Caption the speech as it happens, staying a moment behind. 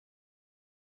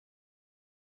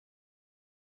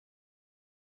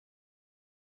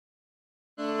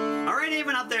Alright,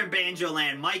 even out there in Banjo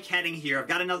land, Mike Hedding here. I've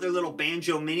got another little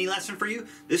banjo mini lesson for you.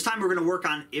 This time we're going to work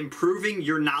on improving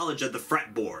your knowledge of the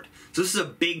fretboard. So this is a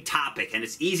big topic and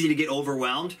it's easy to get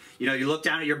overwhelmed. You know, you look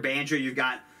down at your banjo, you've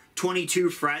got 22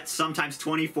 frets, sometimes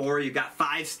 24, you've got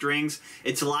 5 strings.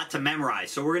 It's a lot to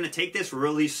memorize. So we're going to take this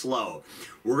really slow.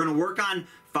 We're going to work on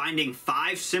finding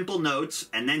 5 simple notes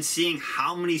and then seeing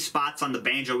how many spots on the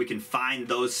banjo we can find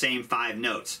those same 5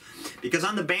 notes. Because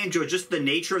on the banjo, just the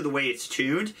nature of the way it's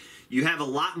tuned, you have a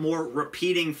lot more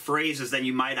repeating phrases than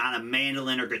you might on a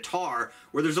mandolin or guitar,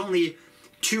 where there's only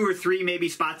 2 or 3 maybe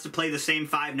spots to play the same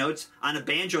 5 notes. On a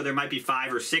banjo, there might be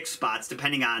 5 or 6 spots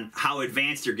depending on how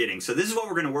advanced you're getting. So this is what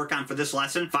we're going to work on for this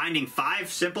lesson, finding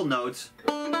 5 simple notes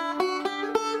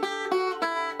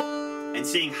and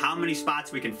seeing how many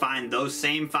spots we can find those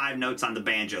same 5 notes on the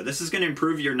banjo. This is going to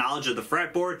improve your knowledge of the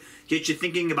fretboard, get you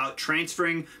thinking about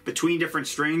transferring between different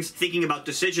strings, thinking about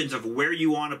decisions of where you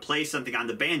want to play something on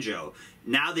the banjo.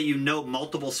 Now that you know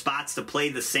multiple spots to play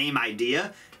the same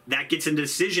idea, that gets into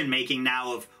decision making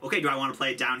now of, okay, do I want to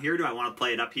play it down here? Do I want to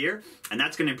play it up here? And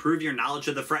that's going to improve your knowledge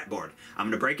of the fretboard. I'm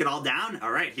going to break it all down.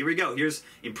 All right, here we go. Here's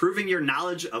improving your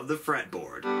knowledge of the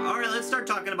fretboard. All right, let's start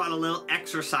talking about a little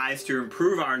exercise to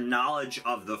improve our knowledge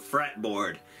of the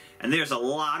fretboard. And there's a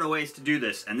lot of ways to do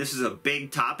this, and this is a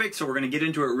big topic, so we're going to get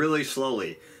into it really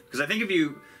slowly. Because I think if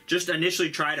you just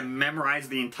initially try to memorize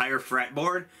the entire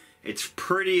fretboard, it's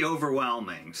pretty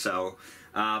overwhelming. So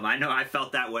I know I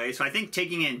felt that way. So I think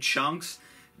taking it in chunks,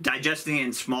 digesting it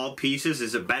in small pieces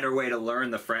is a better way to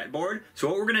learn the fretboard. So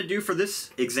what we're going to do for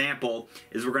this example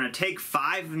is we're going to take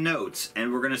 5 notes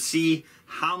and we're going to see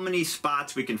how many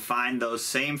spots we can find those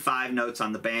same 5 notes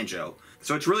on the banjo.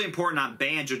 So it's really important on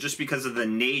banjo just because of the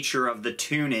nature of the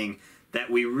tuning that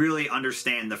we really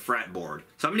understand the fretboard.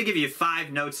 So I'm going to give you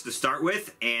 5 notes to start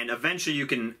with, and eventually you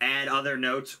can add other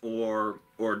notes or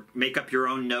make up your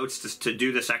own notes to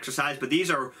do this exercise, but these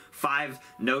are 5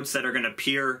 notes that are going to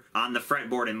appear on the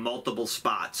fretboard in multiple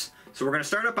spots. So we're going to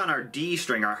start up on our D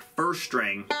string, our first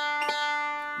string.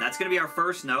 That's going to be our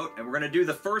first note, and we're going to do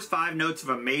the first 5 notes of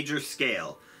a major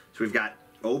scale. So we've got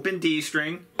open D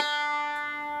string,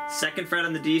 2nd fret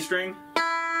on the D string,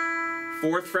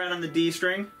 4th fret on the D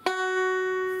string,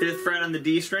 5th fret on the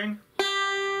D string,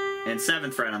 and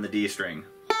 7th fret on the D string.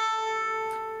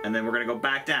 And then we're going to go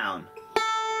back down.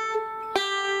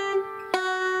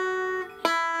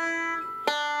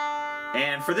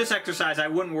 And for this exercise, I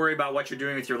wouldn't worry about what you're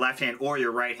doing with your left hand or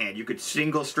your right hand. You could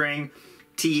single string,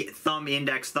 thumb,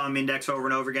 index over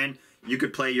and over again. You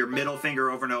could play your middle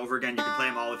finger over and over again. You could play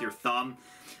them all with your thumb.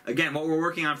 Again, what we're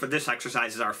working on for this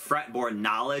exercise is our fretboard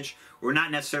knowledge. We're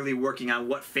not necessarily working on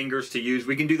what fingers to use.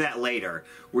 We can do that later.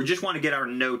 We just want to get our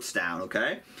notes down,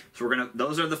 okay? So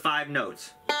those are the 5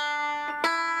 notes.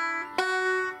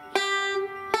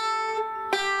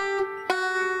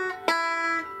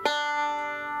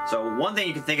 So one thing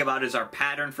you can think about is our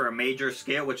pattern for a major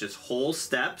scale, which is whole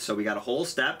step. So we got a whole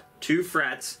step, 2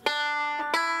 frets,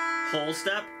 whole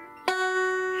step,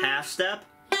 half step,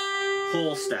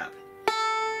 whole step.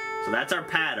 So that's our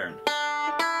pattern.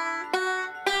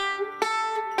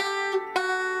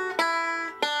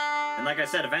 And like I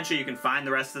said, eventually you can find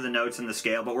the rest of the notes in the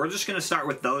scale, but we're just going to start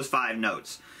with those 5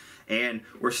 notes. And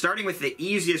we're starting with the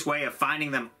easiest way of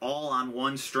finding them all on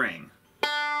one string.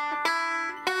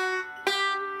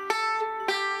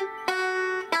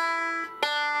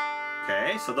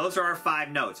 Okay, so those are our 5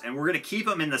 notes, and we're going to keep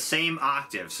them in the same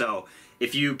octave. So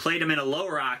if you played them in a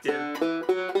lower octave,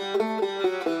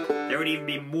 there would even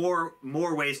be more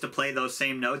ways to play those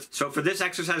same notes. So for this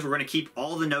exercise, we're going to keep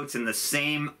all the notes in the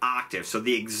same octave, so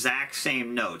the exact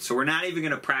same notes. So we're not even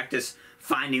going to practice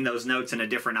finding those notes in a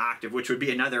different octave, which would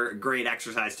be another great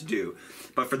exercise to do.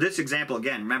 But for this example,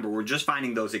 again, remember, we're just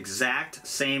finding those exact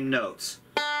same notes.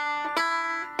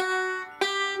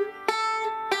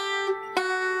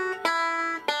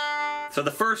 So the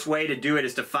first way to do it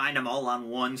is to find them all on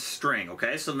one string,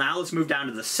 okay? So now let's move down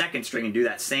to the 2nd string and do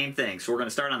that same thing. So we're going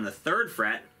to start on the 3rd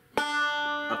fret,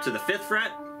 up to the 5th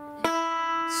fret,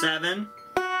 7,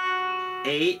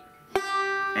 8,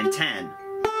 and 10.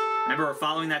 Remember, we're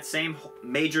following that same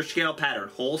major scale pattern.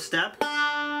 Whole step,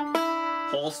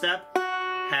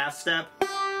 half step,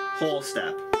 whole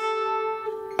step.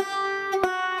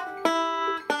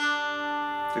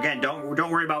 So again,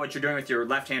 don't worry about what you're doing with your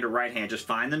left hand or right hand. Just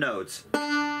find the notes. You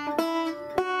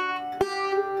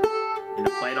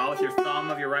know, play it all with your thumb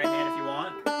of your right hand if you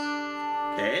want.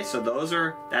 Okay, so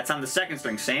that's on the 2nd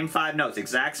string. Same 5 notes,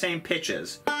 exact same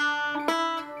pitches.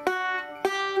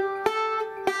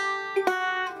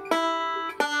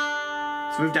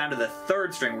 Let's move down to the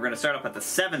 3rd string. We're going to start up at the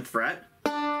 7th fret,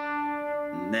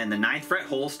 and then the 9th fret,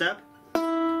 whole step,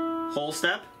 whole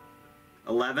step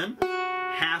 11,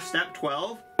 half step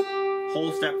 12,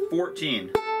 whole step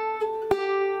 14.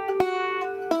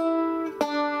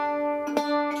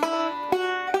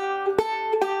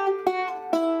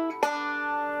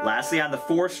 Lastly, on the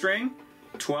 4th string,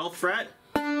 12th fret,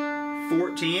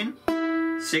 14,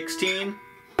 16,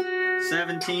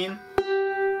 17,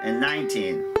 and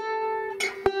 19.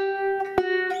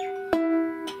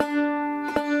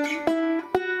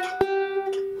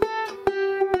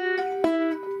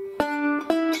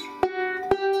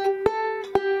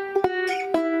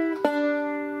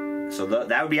 So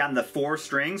that would be on the 4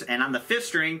 strings, and on the 5th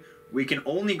string, we can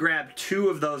only grab 2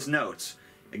 of those notes.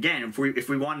 Again, if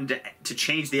we wanted to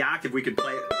change the octave, we could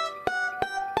play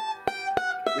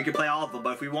all of them.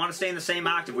 But if we want to stay in the same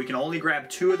octave, we can only grab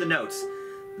 2 of the notes: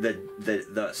 the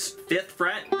 5th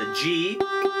fret, the G,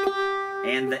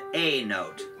 and the A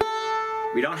note.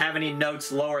 We don't have any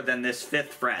notes lower than this 5th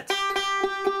fret.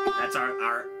 That's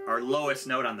our lowest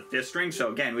note on the 5th string.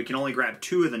 So again, we can only grab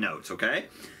 2 of the notes. Okay.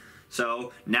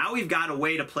 So now we've got a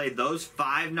way to play those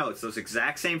 5 notes, those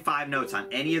exact same 5 notes on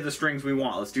any of the strings we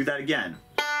want. Let's do that again.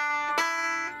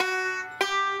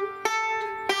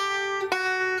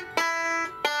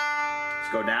 Let's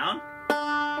go down.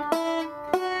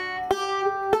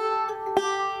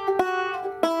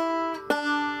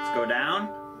 Let's go down.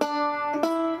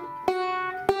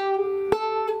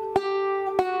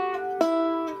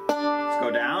 Let's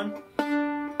go down.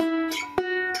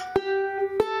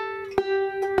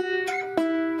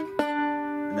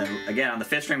 Again, on the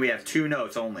 5th string, we have 2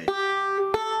 notes only.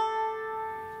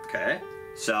 Okay,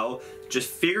 so just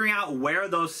figuring out where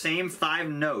those same 5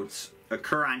 notes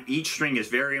occur on each string is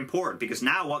very important, because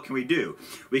now what can we do?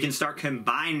 We can start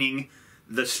combining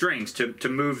the strings to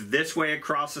move this way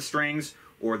across the strings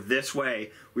or this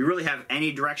way. We really have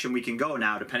any direction we can go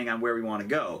now, depending on where we want to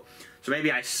go. So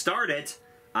maybe I start it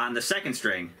on the 2nd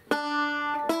string,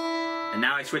 and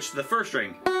now I switch to the 1st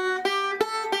string.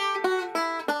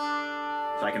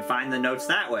 So I can find the notes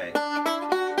that way.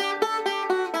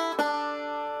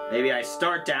 Maybe I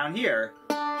start down here.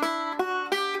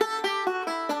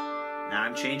 Now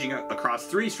I'm changing across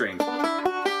 3 strings.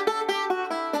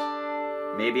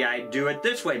 Maybe I do it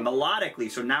this way, melodically,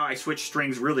 so now I switch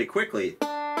strings really quickly. So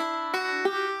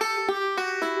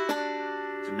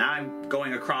now I'm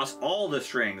going across all the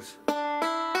strings.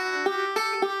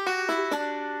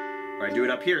 Or I do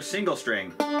it up here, single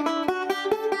string.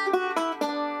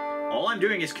 All I'm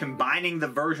doing is combining the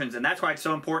versions, and that's why it's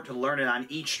so important to learn it on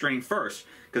each string first,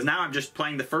 because now I'm just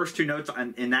playing the first 2 notes.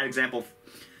 In that example,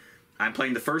 I'm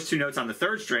playing the first 2 notes on the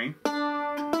 3rd string.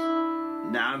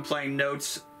 Now I'm playing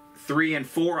notes 3 and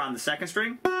 4 on the 2nd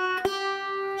string.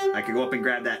 I could go up and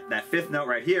grab that 5th note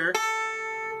right here,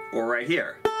 or right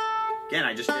here. Again,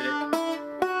 I just did it.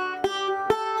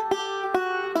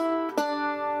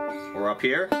 Or up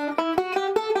here.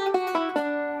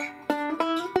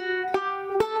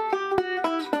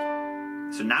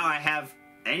 So now I have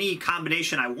any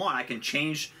combination I want. I can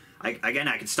change. Again,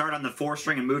 I could start on the 4th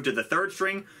string and move to the 3rd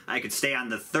string. I could stay on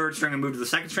the 3rd string and move to the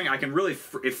 2nd string. I can really,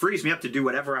 it frees me up to do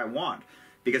whatever I want,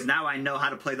 because now I know how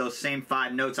to play those same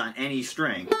 5 notes on any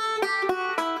string.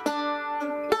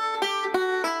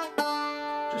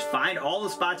 Just find all the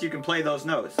spots you can play those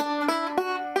notes. The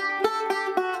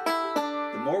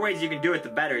more ways you can do it, the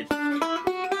better.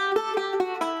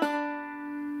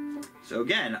 So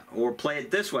again, or play it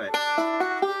this way.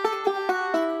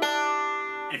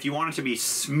 If you want it to be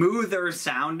smoother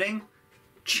sounding,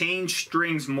 change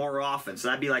strings more often. So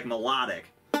that'd be like melodic.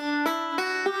 Now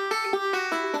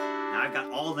I've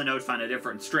got all the notes on a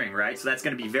different string, right? So that's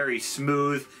going to be very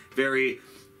smooth, very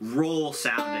roll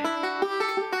sounding.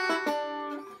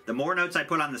 The more notes I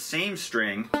put on the same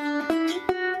string, the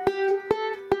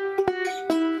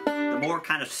more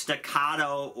kind of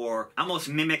staccato or almost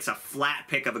mimics a flat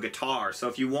pick of a guitar. So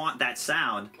if you want that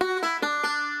sound,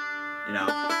 you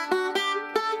know,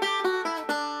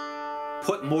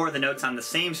 put more of the notes on the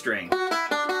same string. The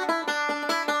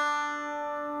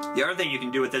other thing you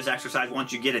can do with this exercise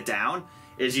once you get it down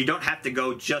is you don't have to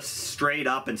go just straight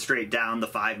up and straight down the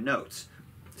 5 notes.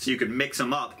 So you can mix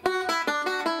them up.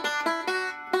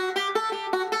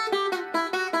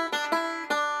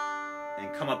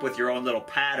 And come up with your own little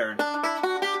pattern.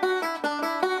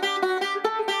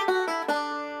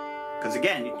 Because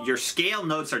again, your scale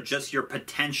notes are just your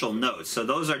potential notes. So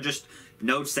those are just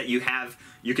notes that you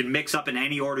can mix up in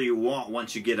any order you want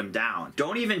once you get them down.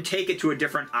 Don't even take it to a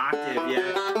different octave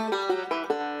yet.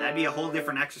 That'd be a whole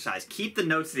different exercise. Keep the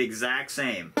notes the exact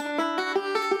same.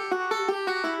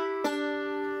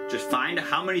 Just find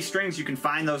how many strings you can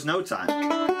find those notes on.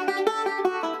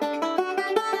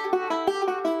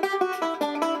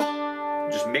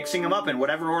 mixing them up in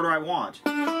whatever order I want.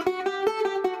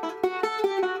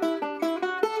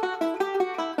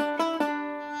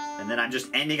 And then I'm just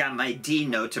ending on my D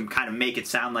note to kind of make it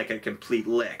sound like a complete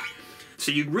lick.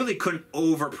 So you really couldn't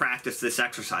over practice this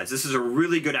exercise. This is a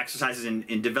really good exercise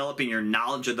in developing your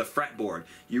knowledge of the fretboard.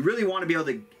 You really want to be able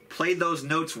to play those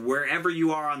notes wherever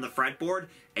you are on the fretboard,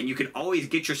 and you can always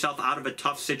get yourself out of a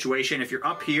tough situation. If you're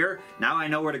up here, now I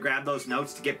know where to grab those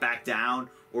notes to get back down,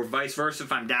 or vice versa.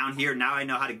 If I'm down here, now I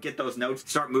know how to get those notes,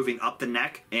 start moving up the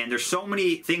neck. And there's so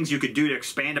many things you could do to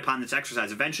expand upon this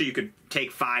exercise. Eventually you could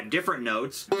take 5 different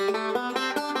notes, do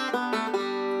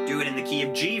it in the key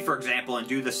of G, for example, and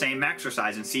do the same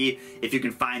exercise and see if you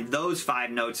can find those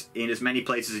 5 notes in as many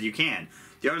places as you can.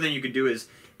 The other thing you could do is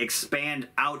expand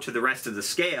out to the rest of the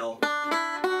scale.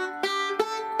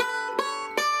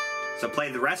 So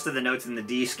play the rest of the notes in the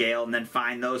D scale and then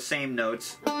find those same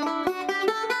notes. You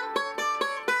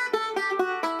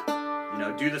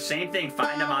know, do the same thing,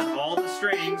 find them on all the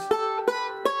strings.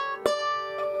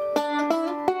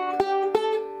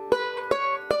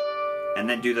 And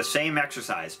then do the same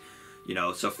exercise. You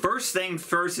know, so first thing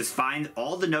first is find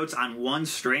all the notes on one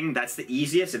string. That's the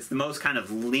easiest. It's the most kind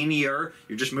of linear.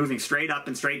 You're just moving straight up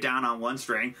and straight down on one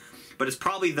string. But it's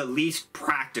probably the least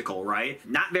practical, right?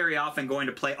 Not very often going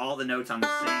to play all the notes on the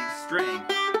same string.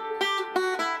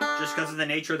 Just because of the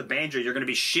nature of the banjo, you're going to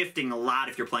be shifting a lot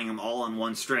if you're playing them all on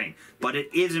one string. But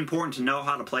it is important to know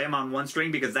how to play them on one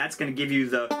string, because that's going to give you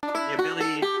the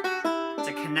ability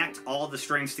to connect all the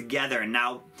strings together and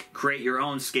now create your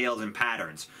own scales and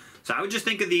patterns. So I would just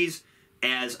think of these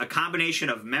as a combination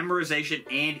of memorization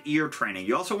and ear training.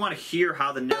 You also want to hear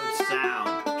how the notes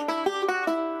sound,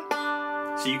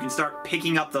 so you can start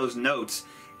picking up those notes.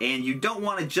 And you don't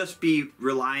want to just be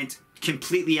reliant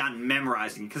completely on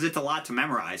memorizing, because it's a lot to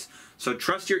memorize. So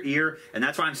trust your ear, and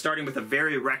that's why I'm starting with a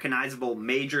very recognizable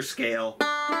major scale. You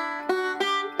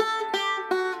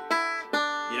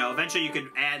know, eventually you could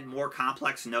add more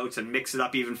complex notes and mix it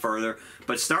up even further,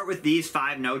 but start with these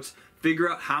 5 notes.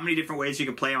 Figure out how many different ways you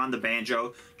can play on the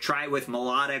banjo. Try it with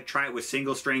melodic, try it with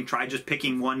single string, try just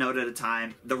picking one note at a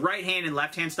time. The right hand and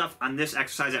left hand stuff on this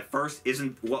exercise at first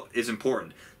isn't what is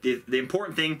important. The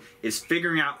important thing is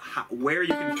figuring out where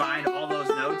you can find all those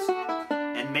notes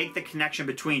and make the connection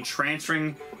between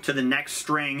transferring to the next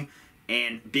string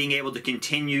and being able to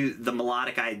continue the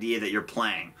melodic idea that you're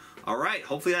playing. All right,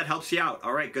 hopefully that helps you out.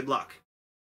 All right, good luck.